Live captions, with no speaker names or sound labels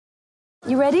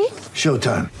You ready?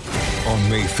 Showtime. On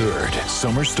May 3rd,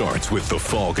 summer starts with The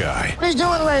Fall Guy. Let's do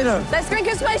it later. Let's drink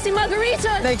a spicy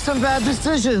margarita. Make some bad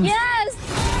decisions. Yes!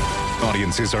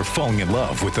 Audiences are falling in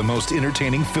love with the most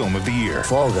entertaining film of the year.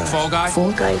 Fall Guy. Fall Guy?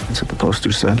 Fall guy. That's what the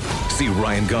poster said. See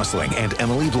Ryan Gosling and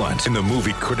Emily Blunt in the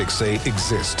movie critics say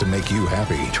exists to make you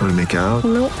happy. Trying to make it out?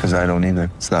 Nope. Because I don't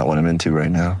either. It's not what I'm into right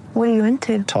now. What are you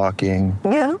into? Talking.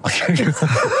 Yeah.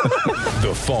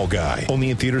 The Fall Guy.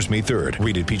 Only in theaters May 3rd.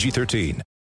 Rated PG-13.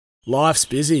 Life's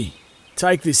busy.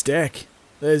 Take this deck.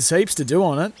 There's heaps to do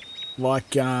on it,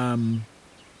 like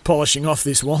polishing off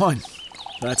this wine.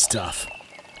 That's tough.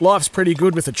 Life's pretty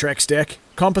good with a Trex deck.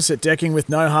 Composite decking with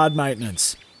no hard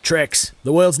maintenance. Trex,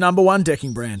 the world's #1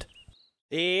 decking brand.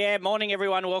 Yeah, morning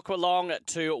everyone. Welcome along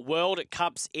to World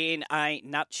Cups in a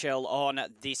Nutshell on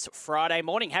this Friday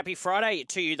morning. Happy Friday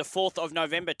to you, the 4th of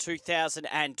November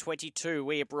 2022.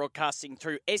 We are broadcasting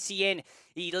through SEN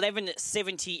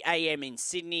 1170 AM in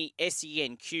Sydney,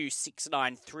 SENQ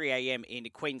 693 AM in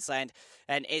Queensland,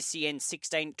 and SEN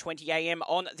 1620 AM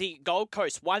on the Gold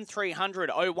Coast. 1300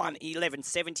 01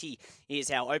 1170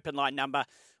 is our open line number.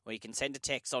 Or you can send a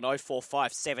text on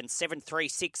 0457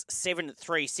 736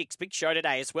 736. Big show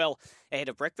today as well ahead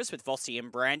of breakfast with Vossi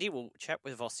and Brandy. We'll chat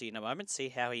with Vossi in a moment, see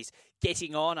how he's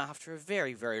getting on after a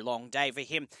very, very long day for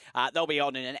him. They'll be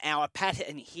on in an hour. Pat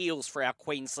and Heels for our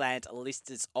Queensland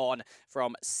listeners on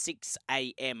from 6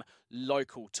 a.m.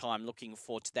 local time. Looking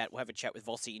forward to that. We'll have a chat with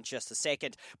Vossi in just a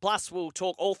second. Plus, we'll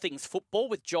talk all things football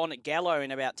with John Gallo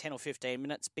in about 10 or 15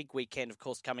 minutes. Big weekend, of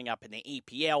course, coming up in the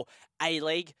EPL,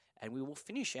 A-League. And we will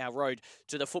finish our road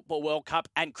to the Football World Cup.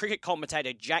 And cricket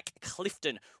commentator Jack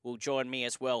Clifton will join me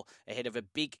as well ahead of a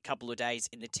big couple of days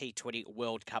in the T20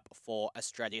 World Cup for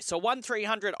Australia. So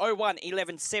 1300 01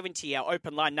 1170, our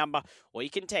open line number, or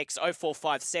you can text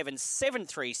 0457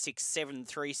 736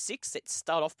 736. Let's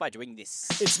start off by doing this.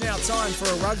 It's now time for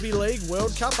a Rugby League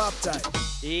World Cup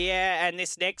update. Yeah, and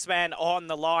this next man on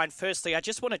the line. Firstly, I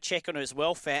just want to check on his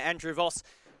welfare. Andrew Voss,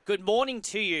 good morning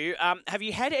to you. Have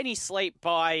you had any sleep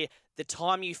by the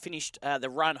time you finished the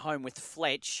run home with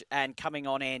Fletch and coming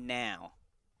on air now?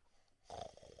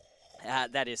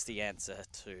 That is the answer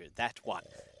to that one.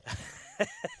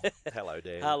 Hello,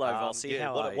 Dan. Hello, Vossi.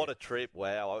 How are you? What a trip.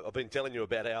 Wow. I've been telling you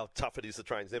about how tough it is to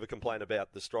trains. Never complain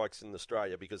about the strikes in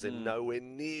Australia because they're nowhere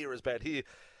near as bad here.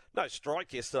 No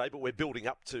strike yesterday, but we're building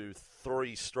up to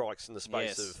 3 strikes in the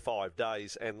space of 5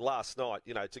 days. And last night,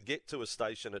 to get to a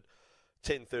station at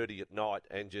 10:30 at night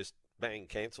and just bang,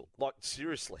 cancelled. Like,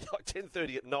 seriously,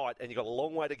 10:30 at night, and you got a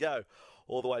long way to go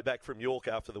all the way back from York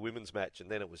after the women's match. And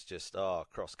then it was just,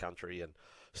 cross country and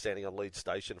standing on Leeds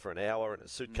Station for an hour and a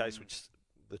suitcase, which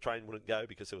the train wouldn't go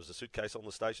because there was a suitcase on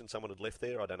the station. Someone had left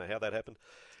there. I don't know how that happened.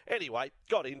 Anyway,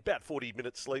 got in about 40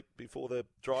 minutes sleep before the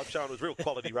drive show. And it was real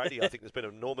quality radio. I think there's been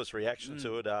an enormous reaction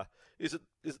to it. Is it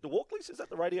the Walkleys? Is that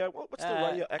the radio? What's the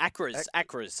radio? Accras,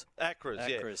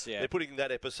 yeah. They're putting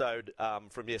that episode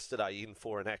from yesterday in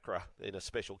for an Accra in a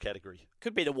special category.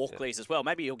 Could be the Walkleys as well.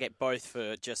 Maybe you'll get both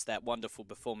for just that wonderful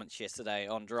performance yesterday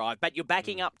on Drive. But you're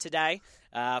backing up today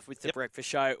with the breakfast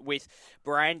show with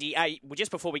Brandy.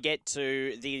 Just before we get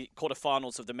to the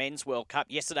quarterfinals of the Men's World Cup,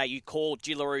 yesterday you called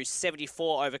Gillaroos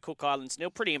 74 over Cook Islands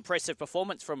 0. Pretty impressive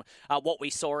performance from what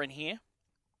we saw in here.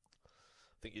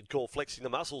 I think you'd call flexing the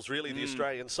muscles, really, the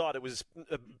Australian side. It was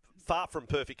far from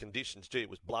perfect conditions. Gee, it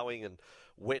was blowing and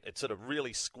wet. It's sort of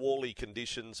really squally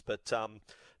conditions. But,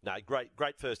 no,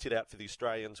 great first hit out for the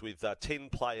Australians with 10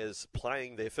 players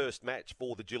playing their first match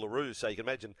for the Gillaroos. So you can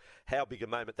imagine how big a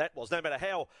moment that was. No matter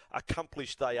how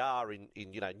accomplished they are in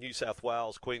New South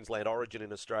Wales, Queensland, Origin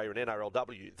in Australia and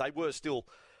NRLW, they were still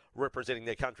representing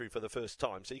their country for the first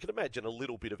time. So you can imagine a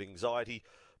little bit of anxiety,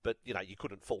 but, you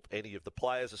couldn't fault any of the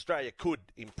players. Australia could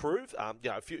improve,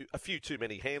 a few too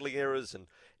many handling errors and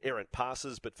errant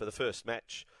passes, but for the first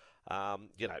match, they're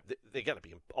going to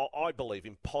be, I believe,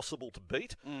 impossible to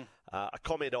beat. A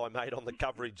comment I made on the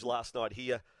coverage last night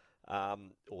here,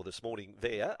 or this morning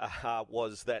there,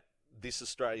 was that this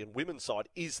Australian women's side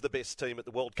is the best team at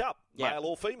the World Cup, male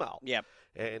or female. Yep.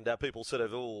 And people sort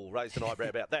of raised an eyebrow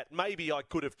about that. Maybe I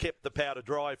could have kept the powder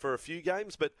dry for a few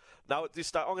games, but no, at this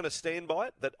stage, I'm going to stand by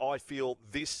it, that I feel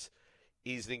this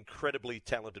is an incredibly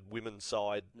talented women's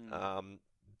side,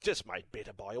 just made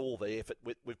better by all the effort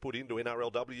we've put into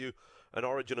NRLW and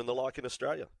Origin and the like in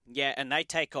Australia. Yeah, and they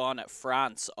take on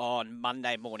France on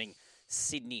Monday morning,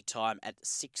 Sydney time at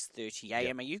 6:30 a.m.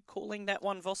 Yep. Are you calling that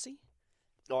one, Vossi?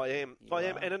 I am.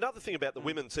 And another thing about the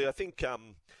women too, I think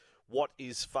what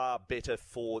is far better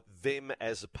for them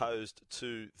as opposed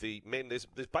to the men, there's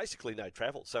basically no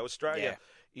travel. So Australia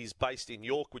is based in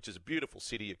York, which is a beautiful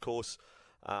city, of course,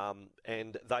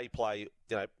 and they play,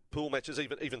 pool matches,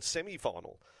 even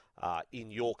semi-final in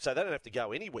York, so they don't have to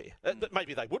go anywhere. But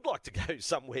maybe they would like to go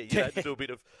somewhere, to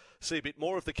do see a bit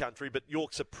more of the country. But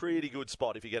York's a pretty good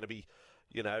spot if you're going to be,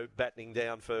 battening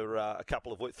down for a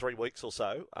couple of 3 weeks or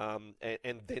so,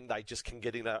 and then they just can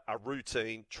get in a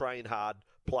routine, train hard,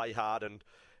 play hard, and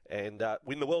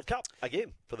win the World Cup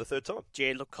again for the third time. Yeah,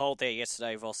 it looked cold there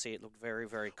yesterday, Vossi. It looked very,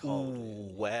 very cold.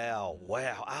 Ooh,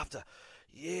 wow. After,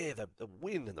 the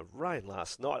wind and the rain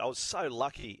last night, I was so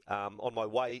lucky on my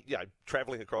way,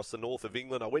 travelling across the north of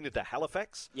England. I went into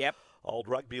Halifax, old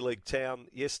rugby league town,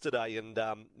 yesterday, and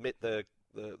met the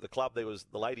club. There was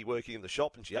the lady working in the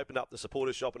shop, and she opened up the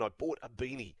supporters shop, and I bought a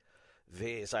beanie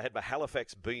there. So I had my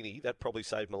Halifax beanie. That probably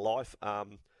saved my life.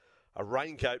 A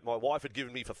raincoat my wife had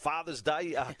given me for Father's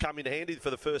Day come in handy for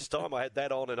the first time. I had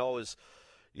that on, and I was,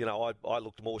 I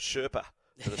looked more Sherpa,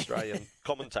 an Australian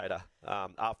commentator,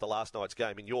 after last night's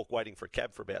game in York, waiting for a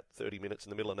cab for about 30 minutes in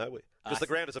the middle of nowhere. Because the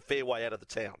ground is a fair way out of the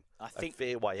town. A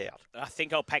fair way out. I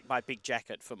think I'll pack my big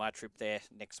jacket for my trip there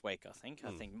next week, I think.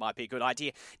 I think it might be a good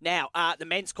idea. Now, the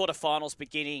men's quarterfinals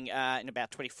beginning in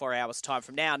about 24 hours' time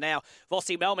from now. Now,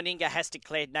 Vossi, Mel Meninga has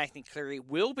declared Nathan Cleary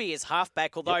will be his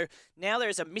halfback, although now there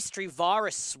is a mystery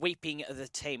virus sweeping the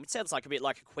team. It sounds like a bit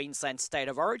like a Queensland State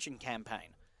of Origin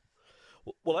campaign.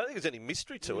 Well, I don't think there's any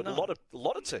mystery to it. No. A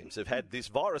lot of teams have had this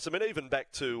virus. I mean, even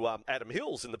back to Adam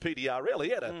Hills in the PDRL, he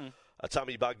had a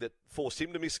tummy bug that forced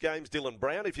him to miss games. Dylan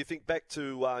Brown, if you think back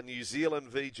to New Zealand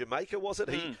v Jamaica, was it?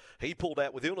 He pulled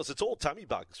out with illness. It's all tummy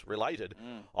bugs related.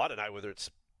 I don't know whether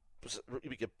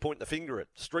we could point the finger at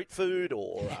street food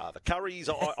or the curries.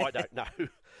 I don't know.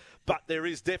 But there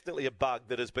is definitely a bug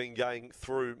that has been going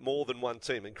through more than one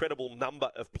team. Incredible number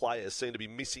of players seem to be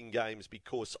missing games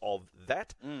because of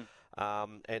that.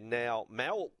 And now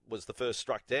Mal was the first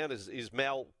struck down. Is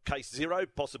Mal case zero?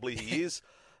 Possibly he is.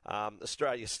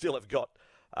 Australia still have got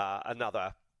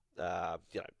another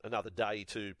day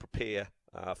to prepare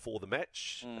for the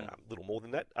match. A little more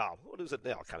than that. What is it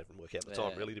now? I can't even work out the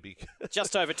time really to be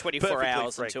just over 24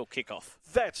 hours frank. Until kickoff.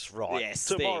 That's right. Yes,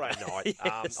 tomorrow night.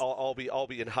 Yes. I'll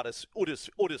be in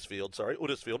Huddersfield,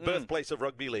 birthplace of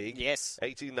rugby league. Yes,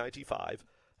 1895.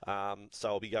 So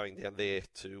I'll be going down there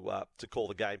to call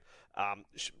the game.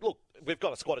 Look, we've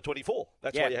got a squad of 24.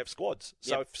 That's why you have squads.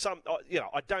 So if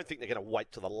I don't think they're going to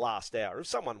wait till the last hour. If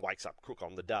someone wakes up crook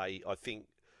on the day, I think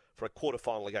for a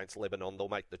quarterfinal against Lebanon, they'll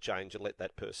make the change and let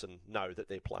that person know that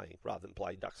they're playing rather than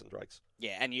play ducks and drakes.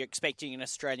 Yeah, and you're expecting an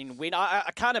Australian win.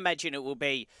 I can't imagine it will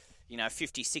be,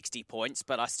 50, 60 points,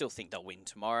 but I still think they'll win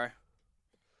tomorrow.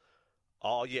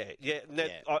 Oh, yeah. Now,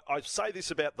 I say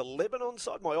this about the Lebanon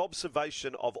side. My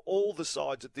observation of all the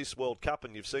sides at this World Cup,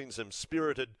 and you've seen some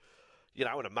spirited,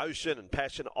 and emotion and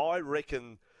passion, I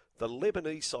reckon the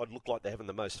Lebanese side look like they're having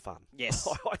the most fun. Yes.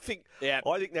 I think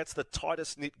that's the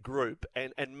tightest knit group,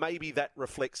 and maybe that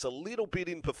reflects a little bit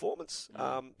in performance,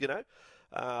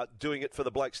 doing it for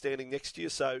the bloke standing next to you.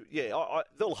 So,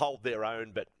 they'll hold their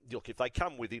own, but look, if they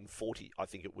come within 40, I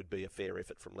think it would be a fair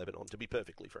effort from Lebanon, to be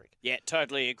perfectly frank. Yeah,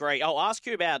 totally agree. I'll ask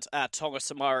you about Tonga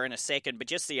Samoa in a second, but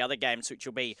just the other games, which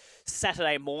will be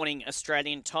Saturday morning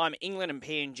Australian time, England and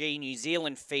PNG, New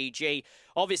Zealand, Fiji.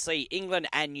 Obviously, England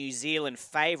and New Zealand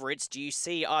favourites. Do you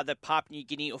see either Papua New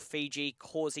Guinea or Fiji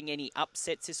causing any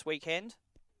upsets this weekend?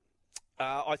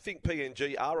 I think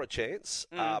PNG are a chance,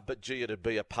 but gee, it'd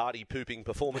be a party-pooping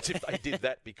performance if they did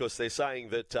that, because they're saying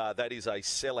that that is a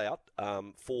sellout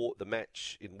for the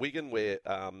match in Wigan, where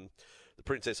the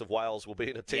Princess of Wales will be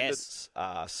in attendance.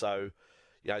 Yes. So,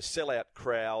 sellout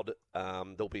crowd.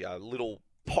 There'll be a little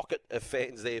pocket of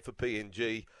fans there for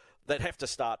PNG. They'd have to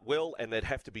start well, and they'd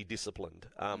have to be disciplined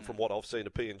from what I've seen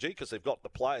of PNG, because they've got the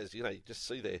players. You just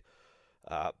see there.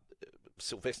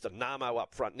 Sylvester Namo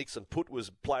up front. Nixon Putt was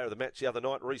player of the match the other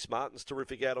night. Reece Martin's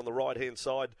terrific out on the right-hand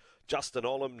side. Justin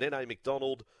Olam, Nene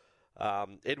McDonald,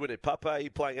 Edwin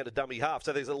Epape playing at a dummy half.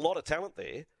 So there's a lot of talent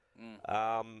there.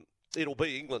 It'll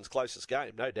be England's closest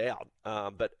game, no doubt.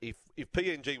 But if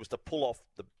PNG was to pull off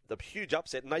the huge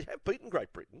upset, and they have beaten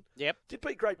Great Britain. Yep. Did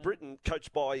beat Great Britain,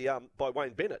 coached by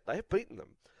Wayne Bennett. They have beaten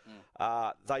them.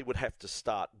 They would have to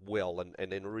start well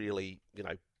and then really,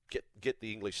 get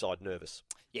the English side nervous.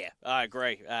 Yeah, I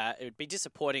agree. It would be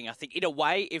disappointing, I think, in a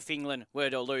way, if England were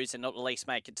to lose and not at least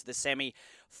make it to the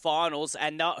semi-finals.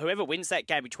 And whoever wins that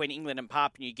game between England and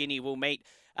Papua New Guinea will meet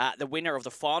the winner of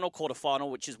the final quarterfinal,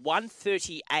 which is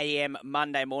 1:30 a.m.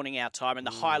 Monday morning our time, and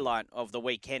the highlight of the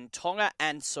weekend, Tonga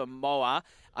and Samoa.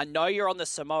 I know you're on the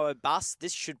Samoa bus.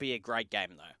 This should be a great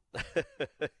game, though.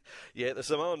 Yeah, the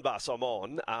Samoan bus I'm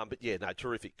on. But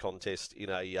terrific contest in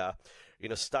a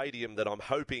stadium that I'm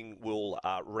hoping will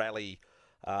rally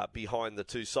behind the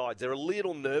two sides. They're a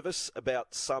little nervous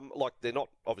about some, like they're not,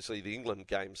 obviously the England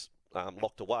games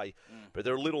locked away, but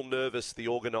they're a little nervous, the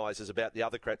organisers, about the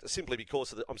other crowd, simply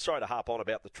because I'm sorry to harp on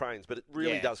about the trains, but it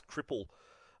really does cripple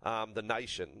the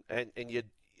nation. And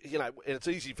you know, and it's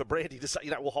easy for Brandy to say, you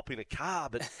know, we'll hop in a car,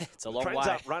 but it's a long trains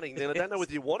way. aren't running, then I don't know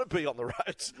whether you want to be on the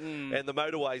roads and the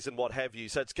motorways and what have you.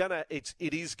 So it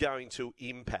is going to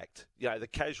impact, you know, the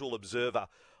casual observer.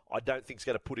 I don't think is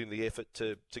going to put in the effort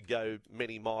to go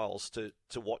many miles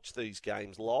to watch these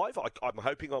games live. I'm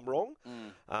hoping I'm wrong,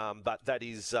 but that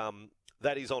is on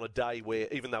a day where,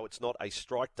 even though it's not a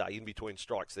strike day, in between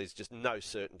strikes, there's just no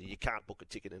certainty. You can't book a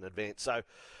ticket in advance. So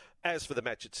as for the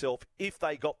match itself, if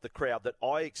they got the crowd that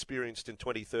I experienced in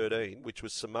 2013, which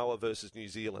was Samoa versus New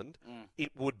Zealand,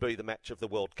 it would be the match of the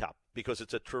World Cup, because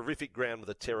it's a terrific ground with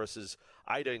the terraces.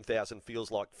 18,000 feels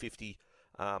like 50.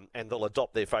 And they'll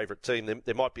adopt their favourite team.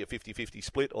 There might be a 50-50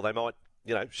 split, or they might,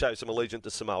 you know, show some allegiance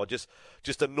to Samoa. Just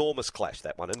enormous clash,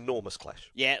 that one. Enormous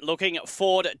clash. Yeah, looking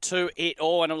forward to it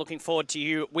all, and I'm looking forward to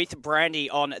you with Brandy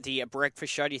on the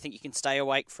breakfast show. Do you think you can stay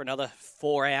awake for another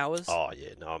 4 hours? Oh,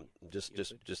 yeah. No, I'm just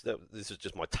this is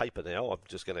just my taper now. I'm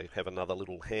just going to have another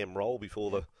little ham roll before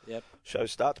the show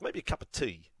starts. Maybe a cup of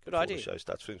tea. Good idea. The show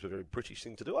starts. Seems a very British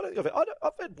thing to do. I've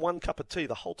had one cup of tea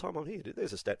the whole time I'm here.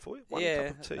 There's a stat for you. One cup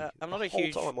of tea. I'm not the a whole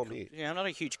huge time I'm here. Yeah, I'm not a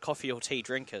huge coffee or tea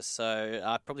drinker, so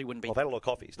I probably wouldn't be. I've had a lot of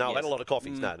coffees. No, I've had a lot of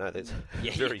coffees. No, there's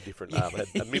very different. I've had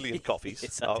a million coffees.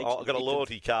 Yes, I've got a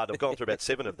loyalty card. I've gone through about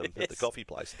 7 of them at the coffee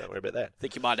place. Don't worry about that. I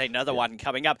think you might need another one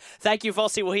coming up. Thank you,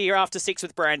 Vossi. We'll hear you after 6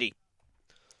 with Brandy.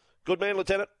 Good man,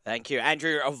 Lieutenant. Thank you.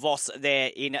 Andrew Voss there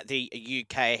in the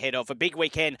UK ahead of a big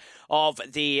weekend of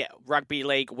the Rugby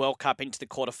League World Cup into the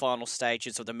quarterfinal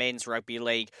stages of the Men's Rugby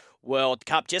League World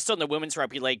Cup. Just on the Women's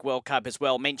Rugby League World Cup as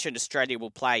well, mentioned Australia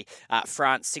will play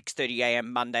France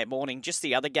 6:30am Monday morning. Just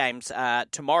the other games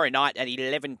tomorrow night at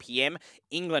 11pm,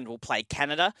 England will play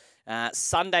Canada.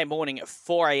 Sunday morning at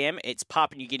 4am, it's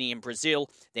Papua New Guinea and Brazil.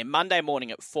 Then Monday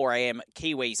morning at 4am,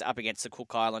 Kiwis up against the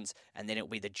Cook Islands, and then it'll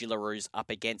be the Gillaroos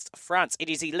up against France. It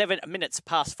is 11 minutes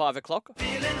past 5 o'clock.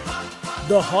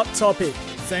 The hot topic,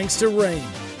 thanks to Rheem.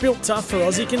 Built tough for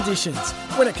Aussie conditions.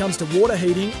 When it comes to water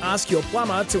heating, ask your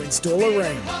plumber to install a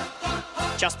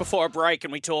Rheem. Just before a break,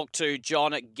 and we talk to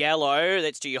John Gallo.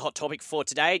 Let's do your hot topic for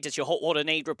today. Does your hot water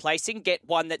need replacing? Get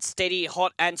one that's steady,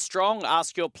 hot and strong.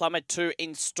 Ask your plumber to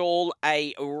install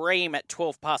a Rheem at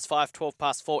 12 past 5, 12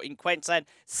 past 4 in Queensland.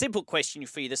 Simple question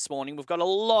for you this morning. We've got a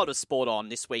lot of sport on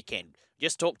this weekend.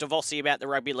 Just talked to Vossi about the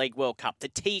Rugby League World Cup. The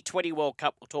T20 World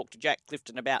Cup, we'll talk to Jack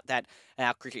Clifton about that,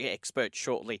 our cricket expert,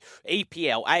 shortly.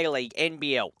 EPL, A-League,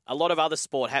 NBL, a lot of other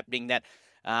sport happening that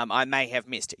I may have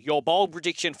missed. Your bold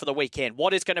prediction for the weekend.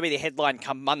 What is going to be the headline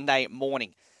come Monday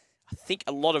morning? I think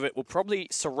a lot of it will probably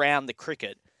surround the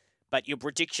cricket. But your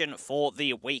prediction for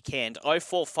the weekend,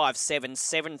 0457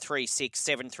 736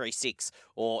 736,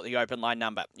 or the open line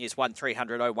number is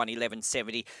 1300 01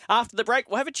 1170. After the break,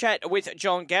 we'll have a chat with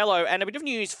John Gallo and a bit of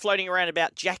news floating around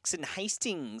about Jackson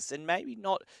Hastings and maybe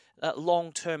not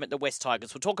long-term at the West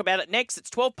Tigers. We'll talk about it next. It's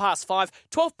 12 past 5,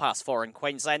 12 past 4 in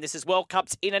Queensland. This is World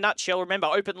Cups in a nutshell. Remember,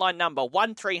 open line number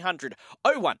 1300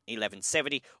 01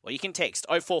 1170, or you can text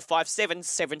 0457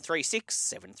 736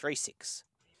 736.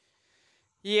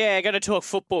 Yeah, going to talk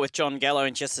football with John Gallo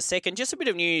in just a second. Just a bit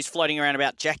of news floating around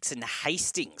about Jackson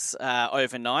Hastings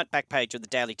overnight. Back page of the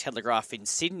Daily Telegraph in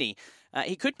Sydney.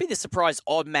 He could be the surprise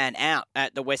odd man out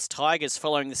at the West Tigers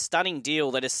following the stunning deal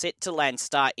that is set to land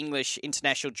star English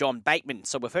international John Bateman.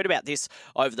 So we've heard about this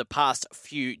over the past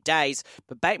few days.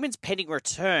 But Bateman's pending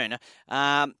return...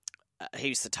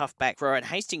 He's the tough back row, and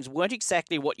Hastings weren't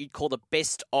exactly what you'd call the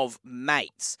best of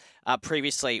mates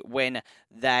previously when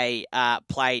they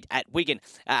played at Wigan.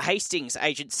 Hastings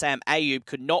agent Sam Ayoub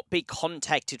could not be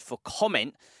contacted for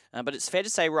comment, but it's fair to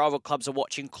say rival clubs are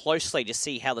watching closely to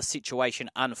see how the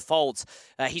situation unfolds.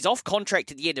 He's off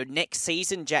contract at the end of next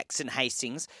season, Jackson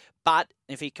Hastings, but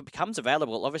if he becomes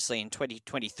available, obviously in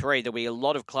 2023, there'll be a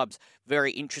lot of clubs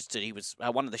very interested. He was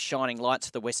one of the shining lights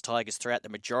of the West Tigers throughout the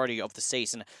majority of the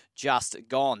season just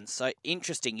gone. So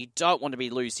interesting. You don't want to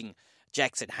be losing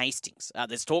Jackson Hastings.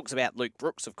 There's talks about Luke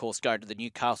Brooks, of course, going to the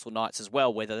Newcastle Knights as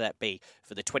well, whether that be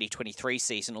for the 2023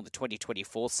 season or the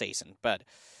 2024 season. But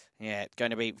yeah, it's going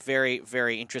to be very,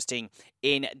 very interesting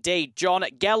indeed. John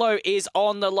Gallo is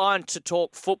on the line to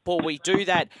talk football. We do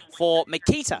that for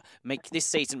Makita. This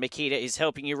season, Makita is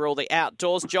helping you rule the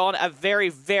outdoors. John, a very,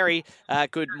 very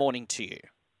good morning to you.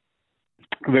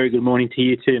 Very good morning to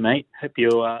you too, mate. Hope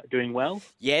you're doing well.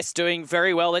 Yes, doing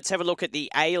very well. Let's have a look at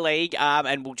the A-League,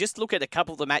 and we'll just look at a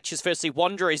couple of the matches. Firstly,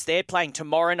 Wanderers, they're playing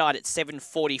tomorrow night at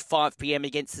 7:45pm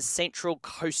against the Central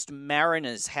Coast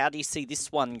Mariners. How do you see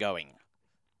this one going?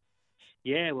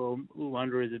 Yeah, well,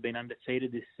 Wanderers have been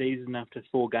undefeated this season after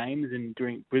 4 games and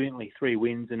doing brilliantly, 3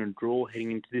 wins and a draw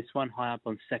heading into this one, high up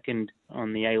on second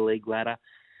on the A-League ladder.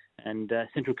 And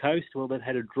Central Coast, well, they've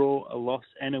had a draw, a loss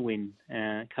and a win,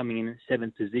 coming in at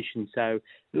 7th position. So a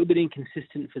little bit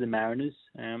inconsistent for the Mariners.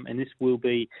 And this will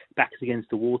be backs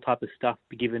against the wall type of stuff,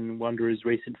 given Wanderers'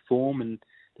 recent form and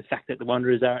the fact that the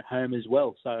Wanderers are at home as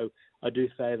well. So I do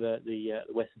favour the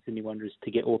Western Sydney Wanderers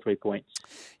to get all 3 points.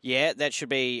 Yeah, that should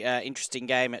be an interesting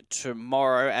game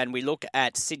tomorrow. And we look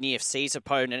at Sydney FC's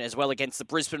opponent as well against the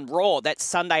Brisbane Roar. That's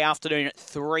Sunday afternoon at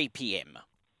 3pm.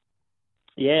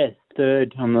 Yeah,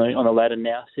 third on the ladder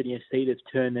now. Sydney FC, they've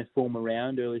turned their form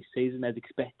around early season as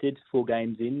expected. 4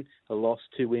 games in, a loss,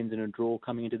 2 wins and a draw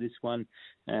coming into this one.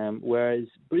 Whereas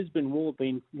Brisbane Roar have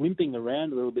been limping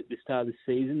around a little bit this start of the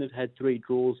season. They've had 3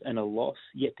 draws and a loss,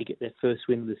 yet to get their first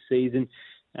win of the season.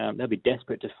 They'll be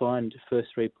desperate to find the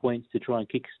first 3 points to try and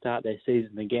kickstart their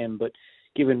season again. But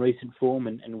given recent form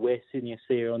and where Sydney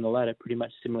FC are on the ladder, pretty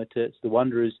much similar to the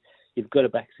Wanderers, you've got to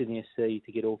back Sydney SC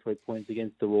to get all 3 points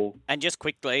against the Roar. And just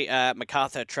quickly,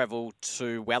 MacArthur travel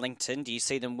to Wellington. Do you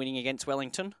see them winning against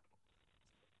Wellington?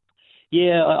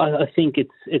 Yeah, I think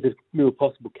it's a real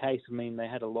possible case. I mean, they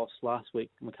had a loss last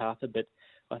week, MacArthur, but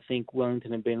I think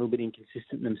Wellington have been a little bit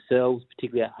inconsistent themselves,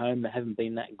 particularly at home. They haven't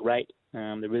been that great.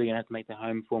 They're really going to have to make their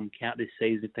home form count this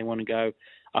season if they want to go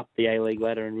up the A-League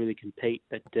ladder and really compete.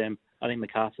 But I think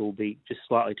MacArthur will be just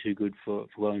slightly too good for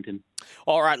Wellington.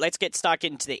 All right, let's get stuck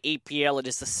into the EPL. It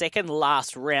is the second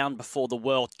last round before the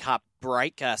World Cup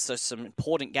break, so some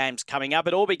important games coming up.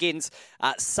 It all begins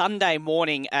Sunday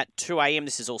morning at 2am.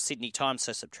 This is all Sydney time,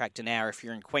 so subtract an hour if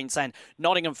you're in Queensland.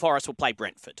 Nottingham Forest will play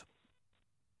Brentford.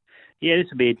 Yeah, this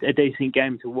will be a decent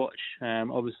game to watch.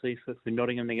 Obviously, for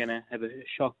Nottingham, they're going to have a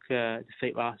shock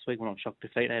defeat last week. Well, not shock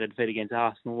defeat. They had a defeat against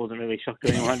Arsenal. It wasn't really a shock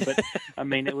to anyone. But, I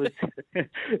mean, it was a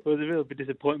real bit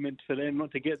disappointment for them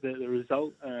not to get the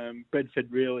result.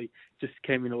 Brentford really just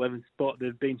came in 11th spot.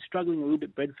 They've been struggling a little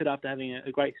bit, Brentford, after having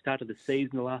a great start of the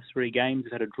season. The last 3 games,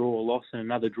 they've had a draw, a loss, and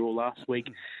another draw last week.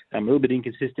 A little bit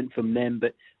inconsistent from them,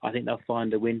 but I think they'll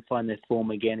find a win, find their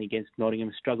form again against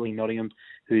Nottingham, struggling Nottingham,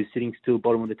 who's sitting still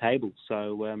bottom of the table.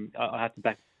 So I have to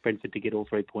back Brentford to get all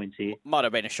 3 points here. Might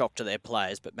have been a shock to their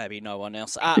players, but maybe no one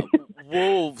else.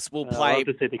 Wolves will play... I love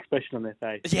to see the expression on their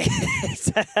face.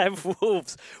 Yeah,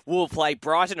 Wolves will play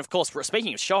Brighton. Of course,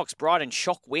 speaking of shocks, Brighton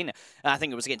shock win. I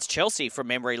think it was against Chelsea from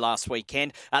memory last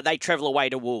weekend. They travel away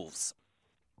to Wolves.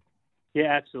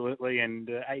 Yeah, absolutely. And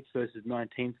 8th versus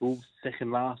 19th, Wolves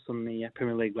second last on the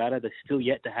Premier League ladder. They're still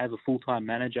yet to have a full-time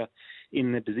manager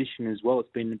in the position as well.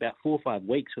 It's been about 4 or 5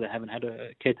 weeks where they haven't had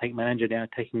a caretaker manager now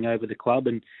taking over the club.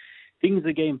 And things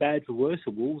are getting bad for worse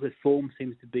for Wolves. Their form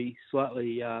seems to be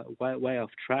slightly way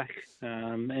off track.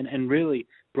 And really,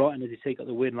 Brighton, as you see, got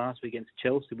the win last week against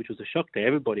Chelsea, which was a shock to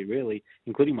everybody, really,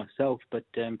 including myself. But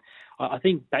I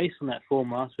think based on that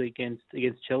form last week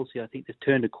against Chelsea, I think they've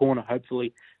turned a corner,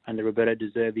 hopefully, under Roberto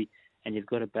De Zerbi. And you've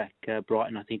got to back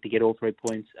Brighton, I think, to get all 3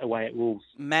 points away at Wolves.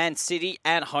 Man City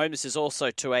at home. This is also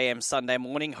 2am Sunday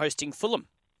morning, hosting Fulham.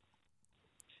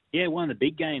 Yeah, one of the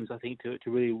big games, I think, to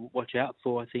really watch out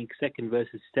for. I think 2nd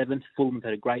versus 7th. Fulham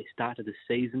had a great start to the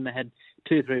season. They had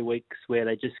 2 or 3 weeks where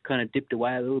they just kind of dipped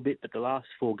away a little bit, but the last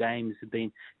 4 games have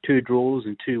been 2 draws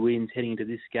and 2 wins heading into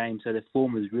this game, so their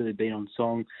form has really been on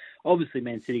song. Obviously,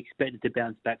 Man City expected to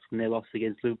bounce back from their loss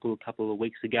against Liverpool a couple of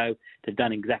weeks ago. They've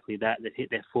done exactly that. They've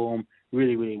hit their form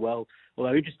really, really well.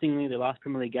 Although, interestingly, the last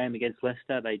Premier League game against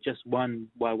Leicester, they just won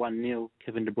by 1-0.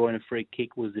 Kevin De Bruyne, a free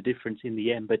kick, was the difference in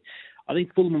the end. But I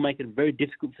think Fulham will make it very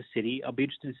difficult for City. I'll be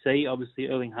interested to see, obviously,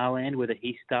 Erling Haaland, whether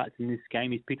he starts in this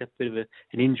game. He's picked up a bit of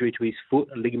an injury to his foot,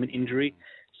 a ligament injury.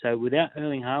 So without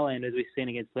Erling Haaland, as we've seen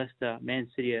against Leicester, Man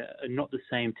City are not the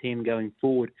same team going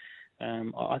forward.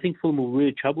 I think Fulham will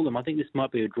really trouble them. I think this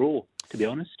might be a draw, to be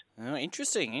honest. Oh,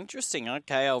 interesting.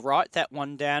 Okay, I'll write that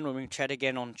one down when we chat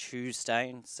again on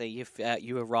Tuesday and see if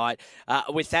you were right.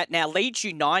 With that, now Leeds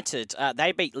United,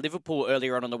 they beat Liverpool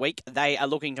earlier on in the week. They are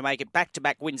looking to make it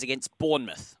back-to-back wins against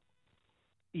Bournemouth.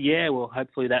 Yeah, well,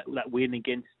 hopefully that win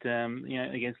against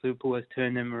Liverpool has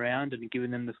turned them around and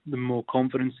given them the more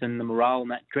confidence and the morale in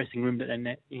that dressing room that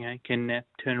they can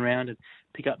turn around and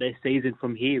pick up their season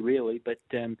from here, really. But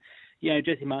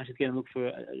Jesse Marsh is going to look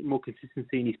for more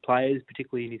consistency in his players,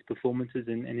 particularly in his performances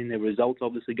and in their results,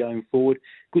 obviously, going forward.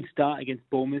 Good start against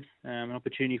Bournemouth, an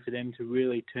opportunity for them to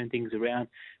really turn things around.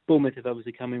 Bournemouth have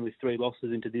obviously come in with 3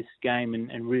 losses into this game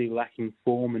and really lacking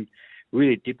form and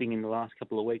really dipping in the last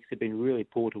couple of weeks. They've been really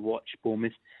poor to watch,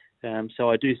 Bournemouth. So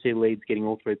I do see Leeds getting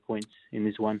all 3 points in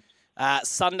this one.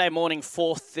 Sunday morning,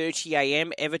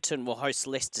 4:30am, Everton will host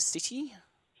Leicester City.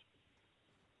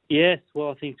 Yes,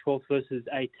 well, I think 12th versus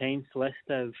 18th. Leicester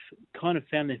have kind of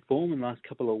found their form in the last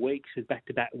couple of weeks with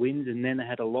back-to-back wins, and then they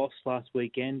had a loss last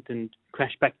weekend and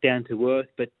crashed back down to earth.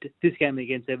 But this game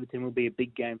against Everton will be a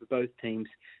big game for both teams.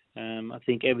 I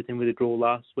think Everton with a draw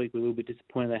last week were a little bit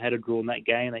disappointed they had a draw in that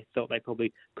game. They felt they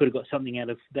probably could have got something out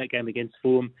of that game against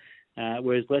Fulham.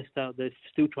 Whereas Leicester, they're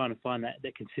still trying to find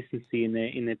that consistency in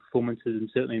their performances and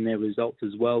certainly in their results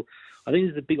as well. I think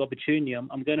there's a big opportunity.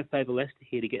 I'm going to favour Leicester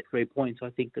here to get 3 points. I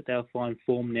think that they'll find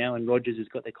form now, and Rodgers has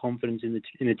got their confidence in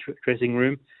the dressing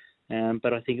room.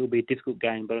 But I think it'll be a difficult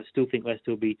game. But I still think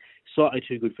Leicester will be slightly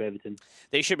too good for Everton.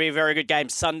 There should be a very good game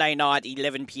Sunday night,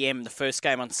 11pm. The first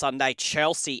game on Sunday,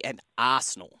 Chelsea and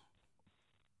Arsenal.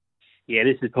 Yeah,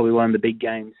 this is probably one of the big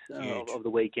games of the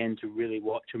weekend to really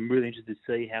watch. I'm really interested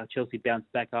to see how Chelsea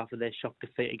bounced back after their shock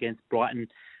defeat against Brighton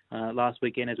last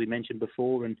weekend, as we mentioned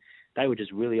before, and they were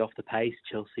just really off the pace,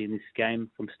 Chelsea, in this game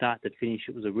from start to finish.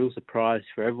 It was a real surprise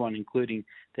for everyone, including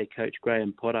their coach,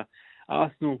 Graham Potter.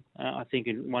 Arsenal, I think,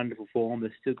 in wonderful form.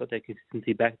 They've still got their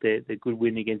consistency back. Their good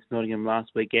win against Nottingham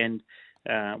last weekend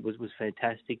was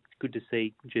fantastic. Good to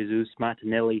see Jesus,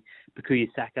 Martinelli, Bukayo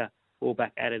Saka all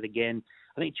back at it again.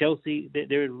 I think Chelsea,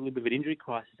 they're in a little bit of an injury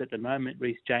crisis at the moment.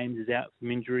 Reece James is out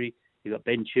from injury. You've got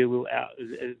Ben Chilwell out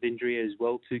of injury as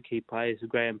well. 2 key players.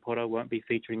 Graham Potter won't be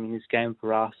featuring in this game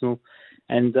for Arsenal.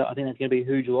 And I think that's going to be a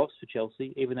huge loss for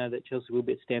Chelsea, even though that Chelsea will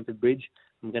be at Stamford Bridge.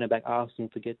 I'm going to back Arsenal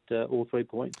to get all 3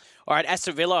 points. All right,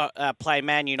 Aston Villa play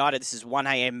Man United. This is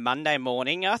 1am Monday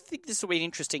morning. I think this will be an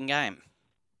interesting game.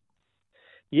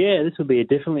 Yeah, this will be a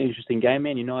definitely interesting game.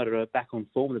 Man United are back on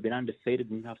form. They've been undefeated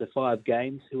after 5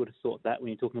 games. Who would have thought that when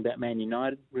you're talking about Man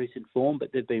United, recent form?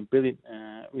 But they've been brilliant.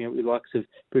 With the likes of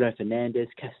Bruno Fernandes,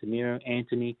 Casemiro,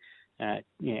 Anthony,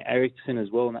 Eriksen as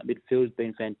well in that midfield has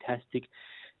been fantastic.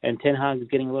 And Ten Hag is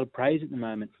getting a lot of praise at the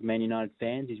moment from Man United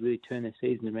fans. He's really turned their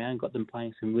season around, got them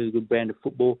playing some really good brand of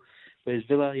football. Whereas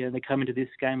Villa, they come into this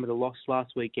game with a loss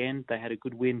last weekend. They had a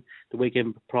good win the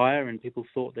weekend prior, and people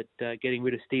thought that getting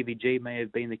rid of Stevie G may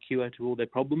have been the cure to all their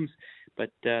problems, but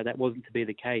that wasn't to be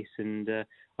the case. And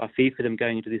I fear for them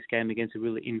going into this game against a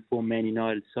really informed Man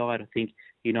United side. I think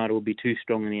United will be too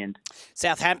strong in the end.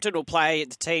 Southampton will play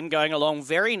the team going along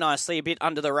very nicely, a bit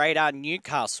under the radar,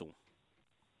 Newcastle.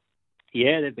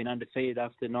 Yeah, they've been undefeated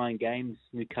after 9 games.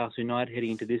 Newcastle United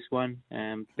heading into this one.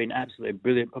 Been absolutely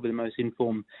brilliant, probably the most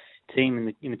informed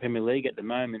team in the Premier League at the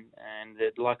moment. And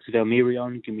the likes of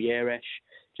Almirion, Guimaraes,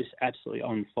 just absolutely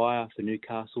on fire for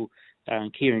Newcastle.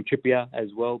 Kieran Trippier as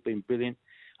well, been brilliant.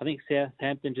 I think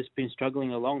Southampton just been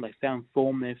struggling along. They found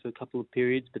form there for a couple of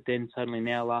periods, but then suddenly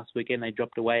now last weekend they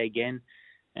dropped away again.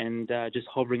 And just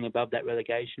hovering above that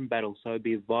relegation battle. So it'd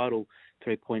be a vital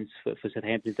 3 points for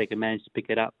Southampton if they can manage to pick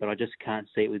it up. But I just can't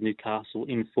see it with Newcastle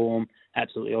in form,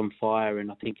 absolutely on fire. And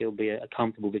I think it'll be a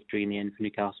comfortable victory in the end for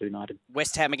Newcastle United.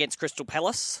 West Ham against Crystal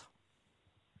Palace.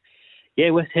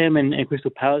 Yeah, West Ham and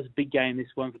Crystal Palace, big game this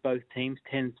one for both teams,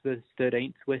 10th versus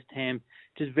 13th. West Ham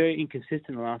just very inconsistent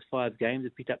in the last 5 games.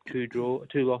 They've picked up 2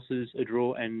 losses, a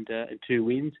draw and 2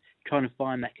 wins. Trying to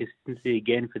find that consistency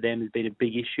again for them has been a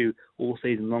big issue all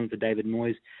season long for David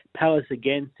Moyes. Palace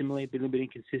again, similarly, been a little bit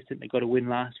inconsistent. They got a win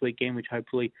last weekend, which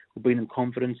hopefully will bring them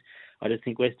confidence. I just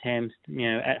think West Ham's,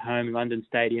 at home in London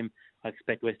Stadium, I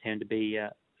expect West Ham to be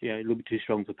a little bit too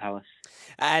strong for Palace.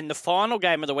 And the final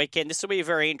game of the weekend, this will be a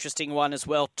very interesting one as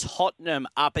well. Tottenham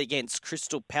up against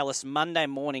Crystal Palace Monday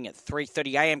morning at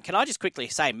 3:30am. Can I just quickly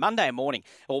say, Monday morning,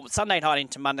 or Sunday night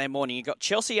into Monday morning, you've got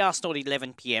Chelsea Arsenal at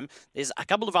 11pm. There's a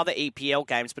couple of other EPL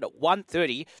games, but at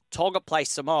 1:30, Tolga plays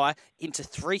Samoa into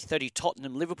 3:30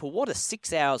 Tottenham Liverpool. What a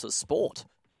 6 hours of sport.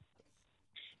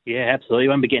 Yeah, absolutely. You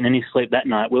won't be getting any sleep that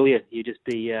night, will you? You just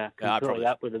be curled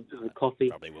up with a coffee.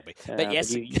 Probably will be. But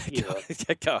yes,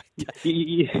 go on.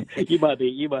 You might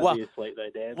be asleep though,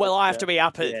 Dan. Well, I have to be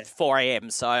up at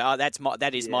 4am, so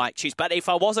that is my excuse. But if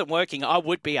I wasn't working, I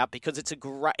would be up because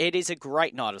it is a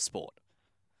great night of sport.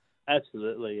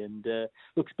 Absolutely, and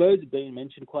look, Spurs have been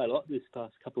mentioned quite a lot this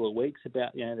past couple of weeks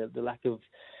about the lack of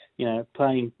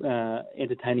playing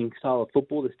entertaining style of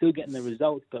football. They're still getting the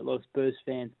results, but a lot of Spurs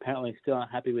fans apparently still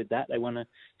aren't happy with that. They want to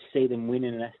see them win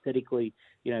in an aesthetically,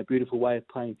 beautiful way of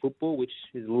playing football, which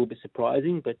is a little bit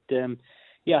surprising. But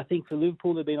Yeah, I think for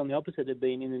Liverpool, they've been on the opposite. They've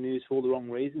been in the news for all the wrong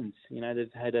reasons. You know,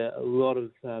 they've had a lot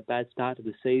of bad start to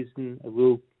the season, a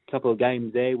real couple of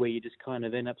games there where you just kind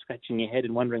of end up scratching your head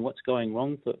and wondering what's going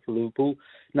wrong for Liverpool.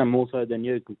 None more so than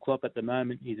Jurgen Klopp at the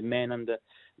moment. He's a man under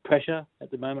pressure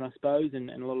at the moment, I suppose, and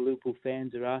a lot of Liverpool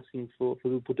fans are asking for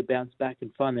Liverpool to bounce back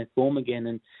and find their form again.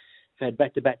 And they've had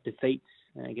back-to-back defeats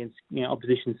against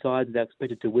opposition sides that they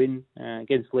expected to win.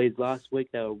 Against Leeds last week,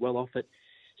 they were well off it.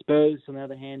 Spurs, on the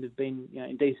other hand, have been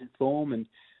in decent form, and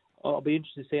I'll be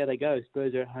interested to see how they go.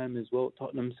 Spurs are at home as well at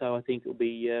Tottenham, so I think it'll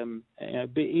be a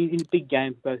big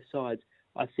game for both sides.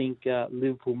 I think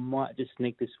Liverpool might just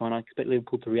sneak this one. I expect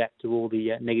Liverpool to react to all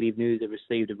the negative news they've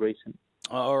received of recent.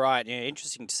 All right, yeah,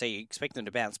 interesting to see. You expect them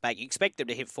to bounce back. You expect them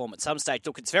to hit form at some stage.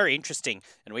 Look, it's very interesting,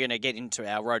 and we're going to get into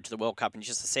our road to the World Cup in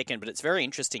just a second, but it's very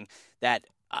interesting that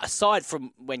aside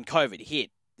from when COVID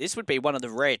hit, this would be one of the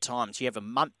rare times you have a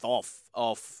month off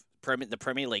the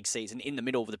Premier League season, in the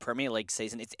middle of the Premier League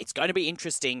season. It's going to be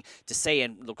interesting to see.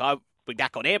 And look, I'll be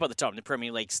back on air by the time the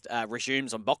Premier League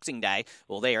resumes on Boxing Day,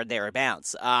 or there and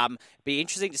thereabouts. Be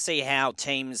interesting to see how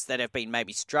teams that have been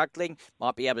maybe struggling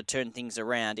might be able to turn things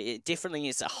around. It definitely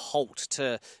is a halt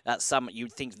to some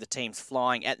you'd think of the teams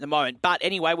flying at the moment. But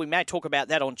anyway, we may talk about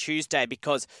that on Tuesday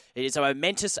because it is a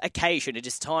momentous occasion. It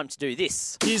is time to do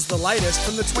this. Here's the latest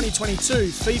from the 2022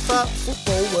 FIFA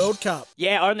Football World Cup.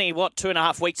 Yeah, only,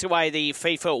 2.5 weeks away, the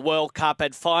FIFA World Cup.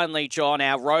 And finally, John,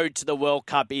 our road to the World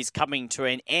Cup is coming to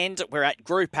an end. We're at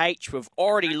Group H. We've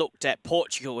already looked at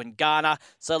Portugal and Ghana.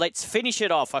 So let's finish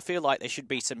it off. I feel like there should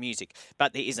be some music,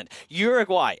 but there isn't.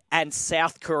 Uruguay and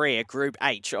South Korea, Group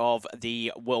H of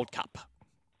the World Cup.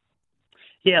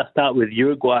 Yeah, I'll start with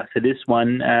Uruguay for this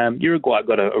one. Uruguay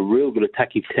got a real good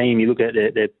attacking team. You look at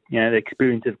the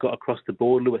experience they've got across the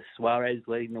board. Luis Suarez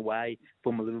leading the way,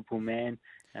 former Liverpool man.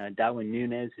 Darwin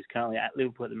Núñez, who's currently at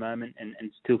Liverpool at the moment and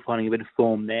still finding a bit of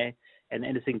form there. And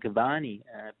Edinson Cavani,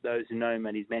 those who know him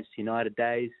at his Manchester United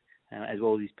days, as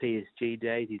well as his PSG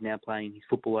days. He's now playing his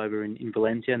football over in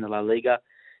Valencia in the La Liga.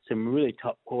 Some really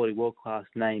top quality, world-class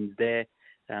names there,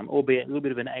 albeit a little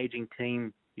bit of an ageing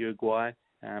team, Uruguay.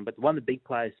 But one of the big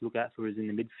players to look out for is in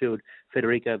the midfield,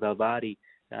 Federico Valverde.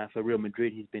 For Real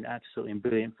Madrid, he's been absolutely in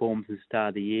brilliant form since the start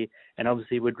of the year. And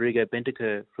obviously Rodrigo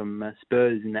Bentancur from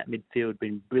Spurs in that midfield,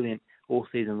 been brilliant all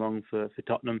season long for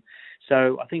Tottenham.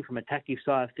 So I think from attacking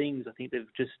side of things, I think they've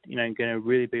just, going to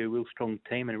really be a real strong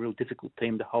team and a real difficult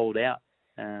team to hold out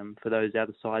for those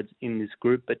other sides in this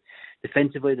group. But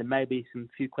defensively, there may be some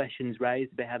few questions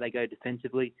raised about how they go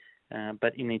defensively.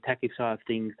 But in the attacking side of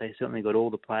things, they certainly got all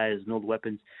the players and all the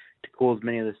weapons to cause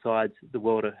many of the sides the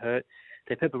world a hurt.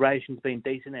 Their preparation's been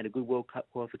decent. They had a good World Cup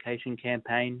qualification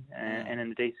campaign and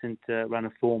a decent run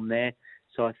of form there.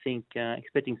 So I think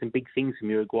expecting some big things from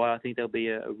Uruguay. I think they'll be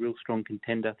a real strong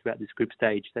contender throughout this group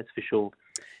stage, that's for sure.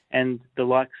 And the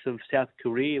likes of South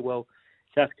Korea, well,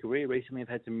 South Korea recently have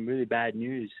had some really bad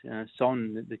news.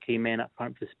 Son, the key man up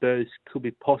front for Spurs, could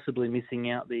be possibly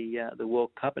missing out the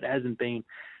World Cup. It hasn't been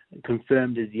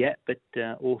confirmed as yet, but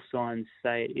all signs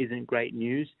say it isn't great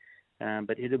news.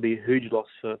 But it'll be a huge loss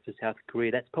for South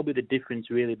Korea. That's probably the difference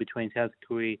really between South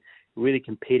Korea really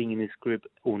competing in this group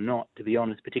or not, to be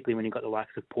honest, particularly when you've got the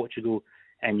likes of Portugal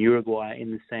and Uruguay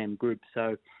in the same group.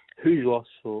 So huge loss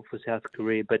for South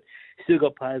Korea. But still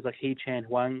got players like Hee Chan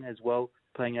Huang as well,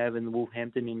 playing over in the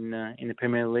Wolverhampton in the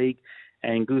Premier League.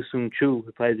 And Gu Sung Chu,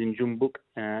 who plays in Jeonbuk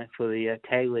for the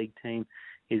K-League team,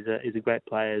 is a great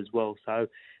player as well. So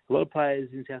a lot of players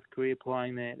in South Korea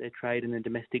plying their trade in the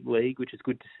domestic league, which is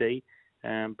good to see.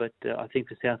 But I think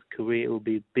for South Korea, it will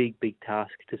be a big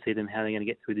task to see them how they're going to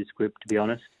get through this group, to be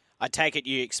honest. I take it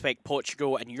you expect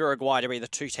Portugal and Uruguay to be the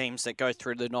two teams that go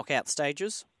through the knockout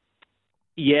stages?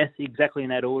 Yes, exactly in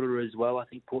that order as well. I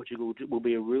think Portugal will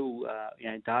be a real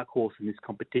dark horse in this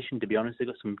competition, to be honest. They've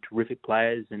got some terrific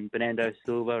players, and Bernardo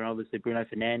Silva and obviously Bruno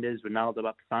Fernandes, Ronaldo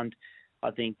up front. I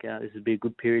think this would be a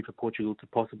good period for Portugal to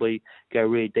possibly go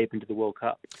really deep into the World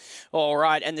Cup. All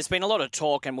right, and there's been a lot of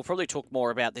talk, and we'll probably talk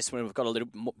more about this when we've got a little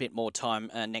bit more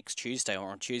time next Tuesday or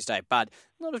on Tuesday, but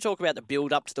a lot of talk about the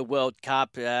build-up to the World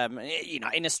Cup.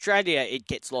 In Australia, it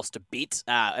gets lost a bit,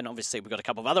 and obviously we've got a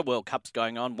couple of other World Cups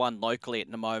going on, one locally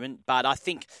at the moment, but I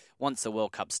think once the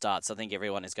World Cup starts, I think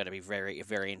everyone is going to be very,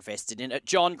 very invested in it.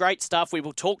 John, great stuff. We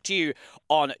will talk to you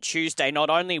on Tuesday. Not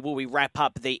only will we wrap